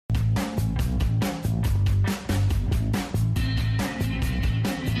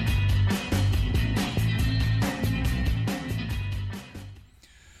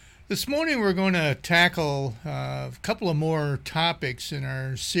This morning we're going to tackle a couple of more topics in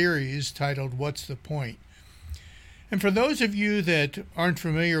our series titled What's the Point? And for those of you that aren't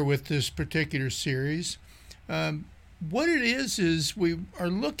familiar with this particular series, what it is we are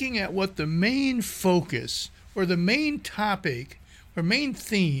looking at what the main focus or the main topic or main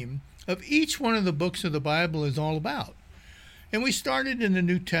theme of each one of the books of the Bible is all about. And we started in the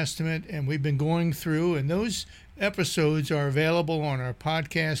New Testament, and we've been going through, and those episodes are available on our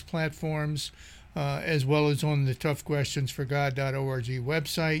podcast platforms, as well as on the toughquestionsforgod.org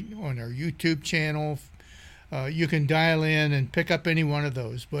website, on our YouTube channel. You can dial in and pick up any one of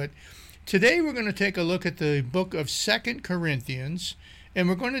those. But today we're going to take a look at the book of 2 Corinthians, and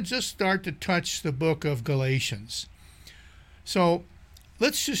we're going to just start to touch the book of Galatians. So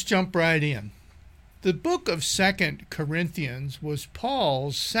let's just jump right in. The book of 2 Corinthians was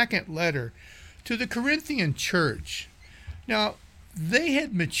Paul's second letter to the Corinthian church. Now, they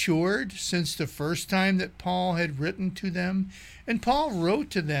had matured since the first time that Paul had written to them, and Paul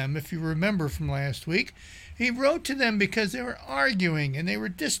wrote to them, if you remember from last week, he wrote to them because they were arguing and they were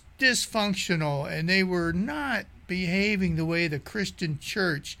dysfunctional and they were not behaving the way the Christian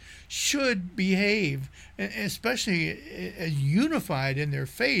church should behave, especially as unified in their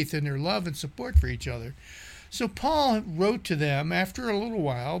faith and their love and support for each other. So Paul wrote to them after a little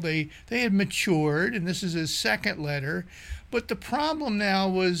while. They had matured, and this is his second letter, but the problem now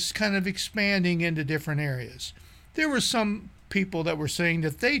was kind of expanding into different areas. There were some people that were saying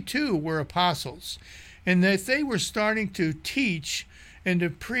that they too were apostles, and that they were starting to teach and to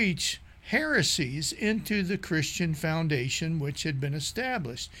preach heresies into the Christian foundation which had been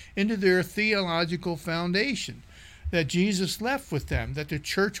established, into their theological foundation that Jesus left with them, that the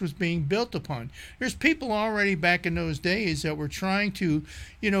church was being built upon. There's people already back in those days that were trying to,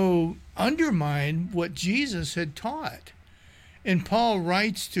 undermine what Jesus had taught. And Paul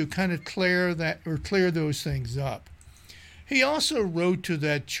writes to kind of clear those things up. He also wrote to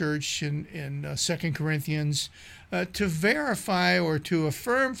that church in 2 Corinthians to verify or to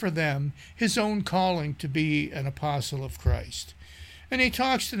affirm for them his own calling to be an apostle of Christ. And he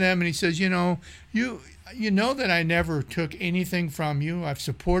talks to them and he says, you know that I never took anything from you. I've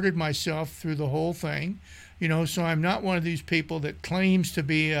supported myself through the whole thing. So I'm not one of these people that claims to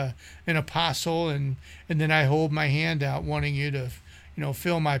be an apostle and then I hold my hand out wanting you to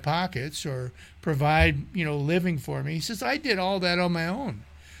fill my pockets or provide, living for me. He says, I did all that on my own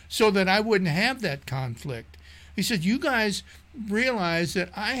so that I wouldn't have that conflict. He said, you guys realize that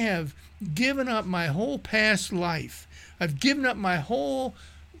I have given up my whole past life. I've given up my whole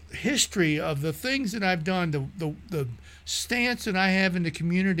history of the things that I've done, the stance that I have in the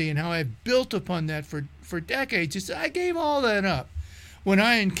community and how I've built upon that for decades. He said, I gave all that up when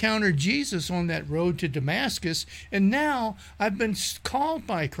I encountered Jesus on that road to Damascus, and now I've been called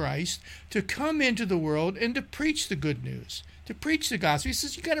by Christ to come into the world and to preach the good news, to preach the gospel. He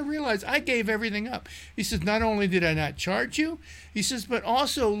says, you got to realize I gave everything up. He says, not only did I not charge you, he says, but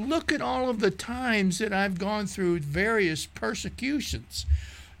also look at all of the times that I've gone through various persecutions.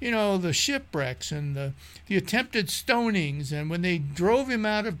 The shipwrecks and the attempted stonings, and when they drove him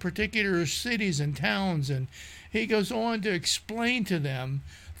out of particular cities and towns. And he goes on to explain to them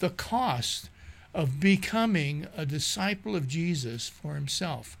the cost of becoming a disciple of Jesus for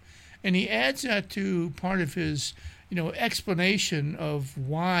himself. And he adds that to part of his, explanation of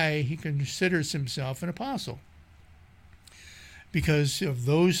why he considers himself an apostle. Because of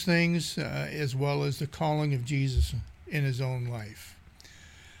those things, as well as the calling of Jesus in his own life.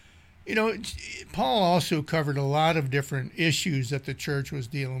 Paul also covered a lot of different issues that the church was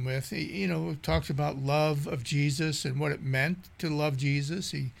dealing with. He talks about love of Jesus and what it meant to love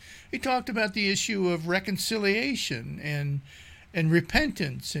Jesus. He talked about the issue of reconciliation and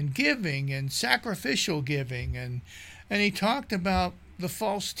repentance and giving and sacrificial giving. And he talked about the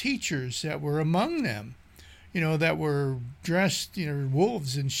false teachers that were among them, that were dressed,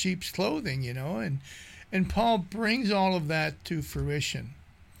 wolves in sheep's clothing, and Paul brings all of that to fruition.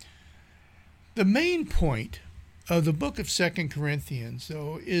 The main point of the book of 2 Corinthians,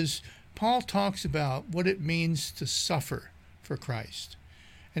 though, is Paul talks about what it means to suffer for Christ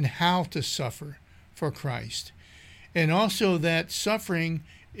and how to suffer for Christ. And also that suffering,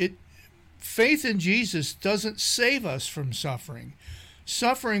 faith in Jesus doesn't save us from suffering.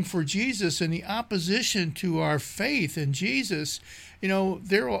 Suffering for Jesus in the opposition to our faith in Jesus,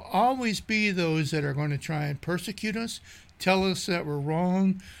 there will always be those that are going to try and persecute us, tell us that we're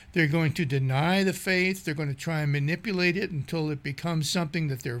wrong. They're going to deny the faith. They're going to try and manipulate it until it becomes something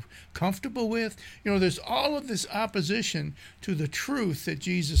that they're comfortable with. There's all of this opposition to the truth that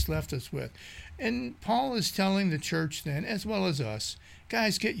Jesus left us with. And Paul is telling the church then, as well as us,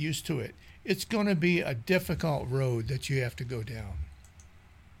 guys, get used to it. It's going to be a difficult road that you have to go down.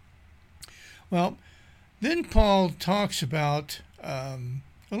 Well, then Paul talks about.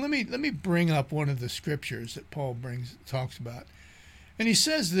 Let me bring up one of the scriptures that Paul talks about, and he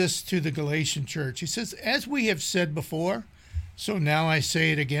says this to the Galatian church. He says, "As we have said before, so now I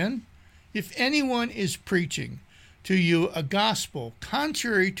say it again: if anyone is preaching to you a gospel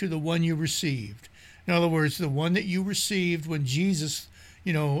contrary to the one you received," in other words, the one that you received when Jesus,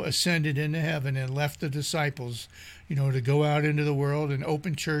 ascended into heaven and left the disciples, to go out into the world and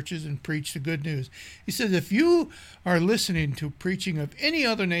open churches and preach the good news. He says, if you are listening to preaching of any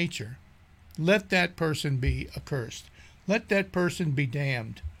other nature, let that person be accursed. Let that person be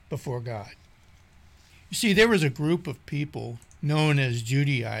damned before God. You see, there was a group of people known as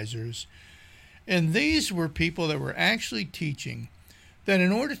Judaizers, and these were people that were actually teaching that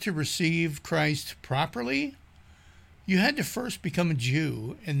in order to receive Christ properly, you had to first become a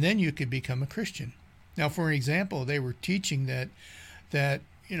Jew, and then you could become a Christian. Now, for example, they were teaching that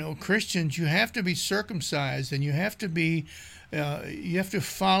Christians, you have to be circumcised, and you have to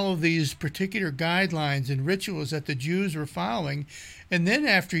follow these particular guidelines and rituals that the Jews were following, and then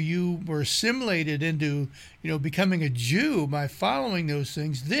after you were assimilated into becoming a Jew by following those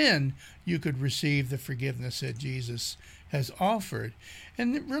things, then you could receive the forgiveness that Jesus has offered.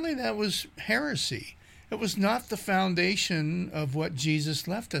 And really, that was heresy. It was not the foundation of what Jesus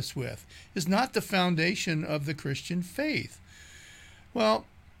left us with. It's not the foundation of the Christian faith. Well,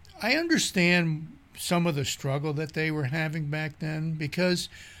 I understand some of the struggle that they were having back then, because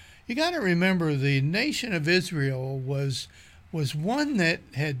you got to remember the nation of Israel was one that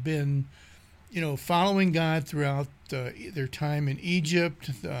had been, following God throughout their time in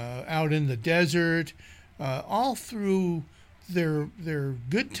Egypt, out in the desert, all through their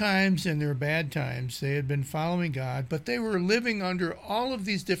good times and their bad times. They had been following God, but they were living under all of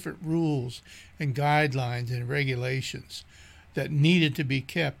these different rules and guidelines and regulations that needed to be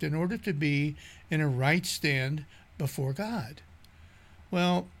kept in order to be in a right stand before God.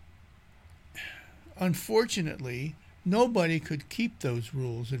 Well, unfortunately, nobody could keep those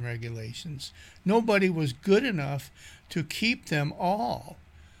rules and regulations. Nobody was good enough to keep them all,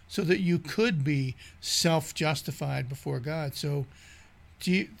 so that you could be self-justified before God. So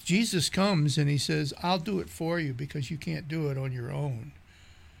Jesus comes and he says, I'll do it for you because you can't do it on your own.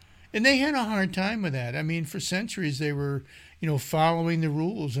 And they had a hard time with that. I mean, for centuries they were, following the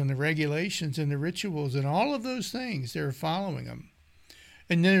rules and the regulations and the rituals and all of those things. They were following them.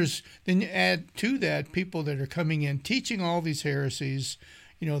 And then you add to that people that are coming in teaching all these heresies,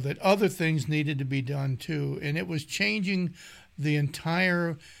 that other things needed to be done too. And it was changing the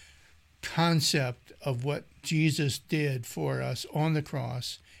entire concept of what Jesus did for us on the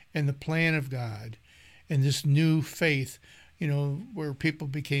cross and the plan of God and this new faith, where people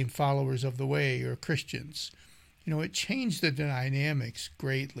became followers of the way or Christians. It changed the dynamics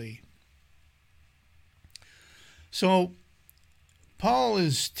greatly. So Paul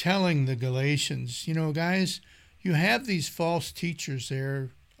is telling the Galatians, guys, you have these false teachers there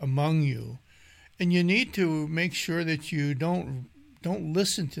among you, and you need to make sure that you don't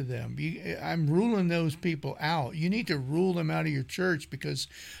listen to them. I'm ruling those people out. You need to rule them out of your church because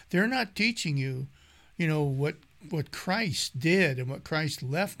they're not teaching you, what Christ did and what Christ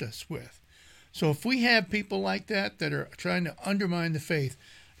left us with. So if we have people like that are trying to undermine the faith,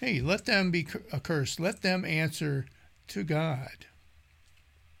 hey, let them be accursed. Let them answer to God.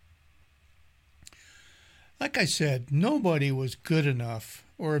 Like I said, nobody was good enough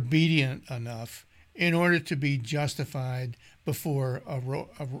or obedient enough in order to be justified before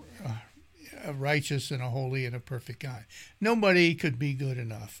a righteous and a holy and a perfect God. Nobody could be good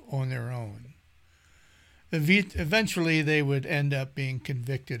enough on their own. Eventually, they would end up being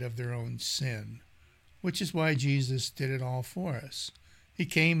convicted of their own sin, which is why Jesus did it all for us. He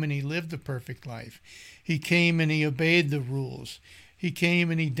came and he lived the perfect life. He came and he obeyed the rules. He came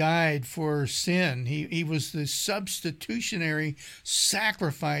and he died for sin. He was the substitutionary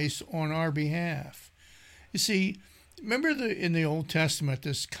sacrifice on our behalf. You see, remember in the Old Testament,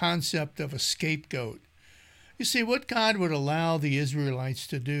 this concept of a scapegoat. You see, what God would allow the Israelites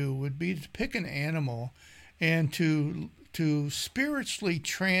to do would be to pick an animal and to spiritually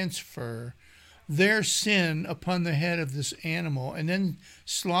transfer their sin upon the head of this animal and then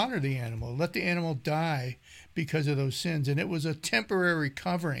slaughter the animal, let the animal die because of those sins. And it was a temporary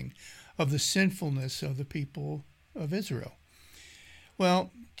covering of the sinfulness of the people of Israel.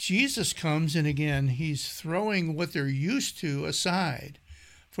 Well, Jesus comes, and again, he's throwing what they're used to aside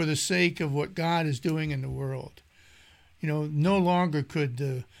for the sake of what God is doing in the world. No longer could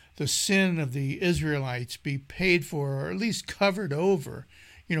the the sin of the Israelites be paid for, or at least covered over,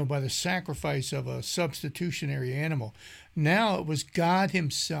 by the sacrifice of a substitutionary animal. Now it was God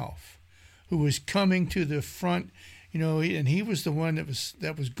himself who was coming to the front, and he was the one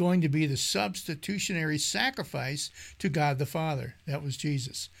that was going to be the substitutionary sacrifice to God the Father. That was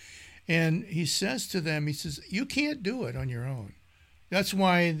Jesus. And he says to them, he says, you can't do it on your own. That's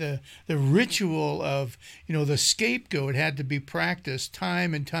why the ritual of, the scapegoat had to be practiced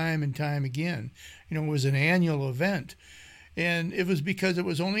time and time and time again. It was an annual event. And it was because it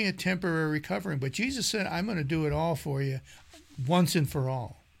was only a temporary covering. But Jesus said, I'm going to do it all for you once and for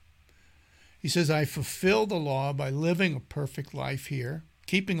all. He says, I fulfill the law by living a perfect life here,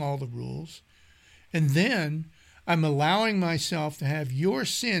 keeping all the rules. And then I'm allowing myself to have your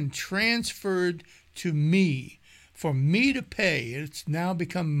sin transferred to me, for me to pay. It's now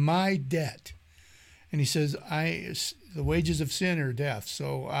become my debt. And he says, the wages of sin are death,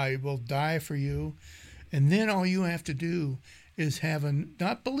 so I will die for you. And then all you have to do is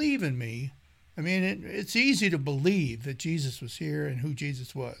not believe in me. I mean, it's easy to believe that Jesus was here and who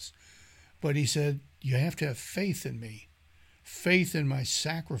Jesus was. But he said, you have to have faith in me, faith in my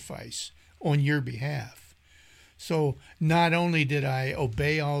sacrifice on your behalf. So not only did I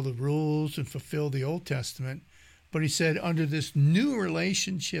obey all the rules and fulfill the Old Testament, but he said, under this new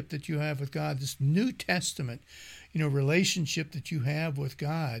relationship that you have with God, this New Testament, relationship that you have with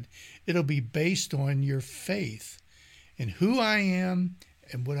God, it'll be based on your faith in who I am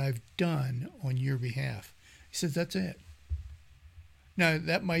and what I've done on your behalf. He says, that's it. Now,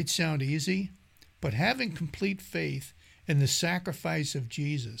 that might sound easy, but having complete faith in the sacrifice of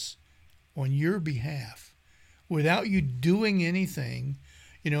Jesus on your behalf, without you doing anything,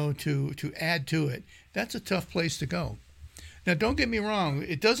 to add to it, that's a tough place to go. Now, don't get me wrong.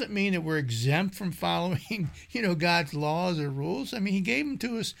 It doesn't mean that we're exempt from following, God's laws or rules. I mean, he gave them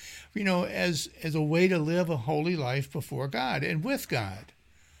to us, as a way to live a holy life before God and with God.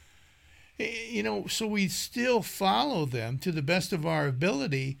 So we still follow them to the best of our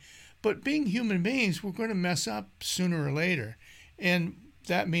ability, but being human beings, we're going to mess up sooner or later. And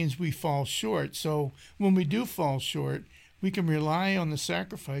that means we fall short. So when we do fall short, we can rely on the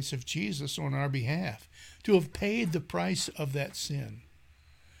sacrifice of Jesus on our behalf to have paid the price of that sin.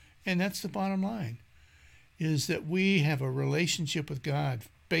 And that's the bottom line, is that we have a relationship with God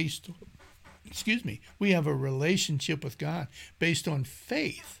based on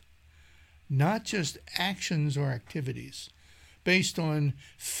faith, not just actions or activities, based on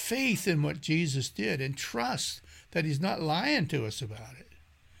faith in what Jesus did and trust that he's not lying to us about it,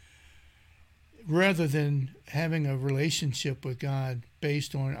 rather than having a relationship with God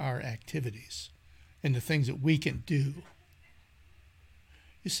based on our activities and the things that we can do.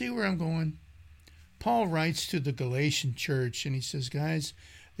 You see where I'm going? Paul writes to the Galatian church and he says, guys,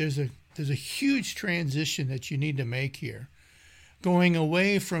 there's a huge transition that you need to make here. Going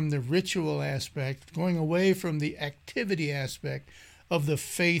away from the ritual aspect, going away from the activity aspect of the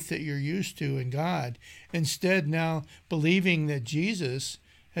faith that you're used to in God. Instead, now believing that Jesus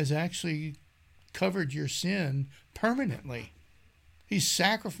has actually covered your sin permanently. He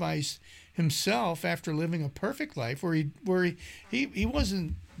sacrificed himself after living a perfect life where he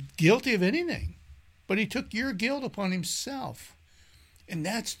wasn't guilty of anything, but he took your guilt upon himself. And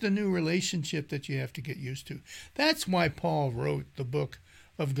that's the new relationship that you have to get used to. That's why Paul wrote the book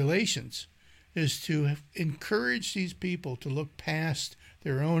of Galatians, is to encourage these people to look past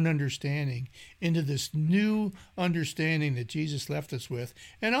their own understanding into this new understanding that Jesus left us with,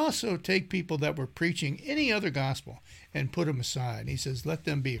 and also take people that were preaching any other gospel and put them aside. He says, let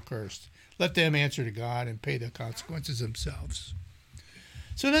them be accursed. Let them answer to God and pay the consequences themselves.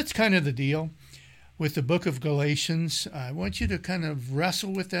 So that's kind of the deal with the book of Galatians. I want you to kind of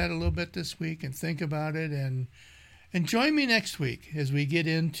wrestle with that a little bit this week and think about it, and join me next week as we get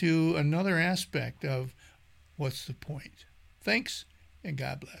into another aspect of what's the point. Thanks, and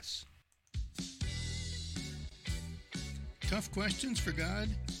God bless. Tough Questions for God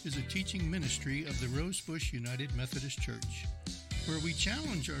is a teaching ministry of the Rosebush United Methodist Church, where we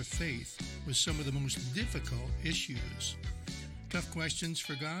challenge our faith with some of the most difficult issues. Tough Questions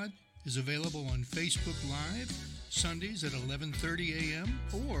for God is available on Facebook Live, Sundays at 11:30 a.m.,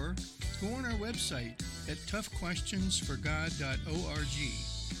 or go on our website at toughquestionsforgod.org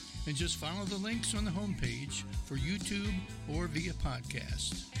and just follow the links on the homepage for YouTube or via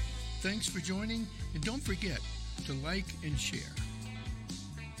podcast. Thanks for joining, and don't forget to like and share.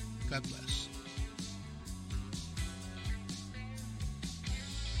 God bless.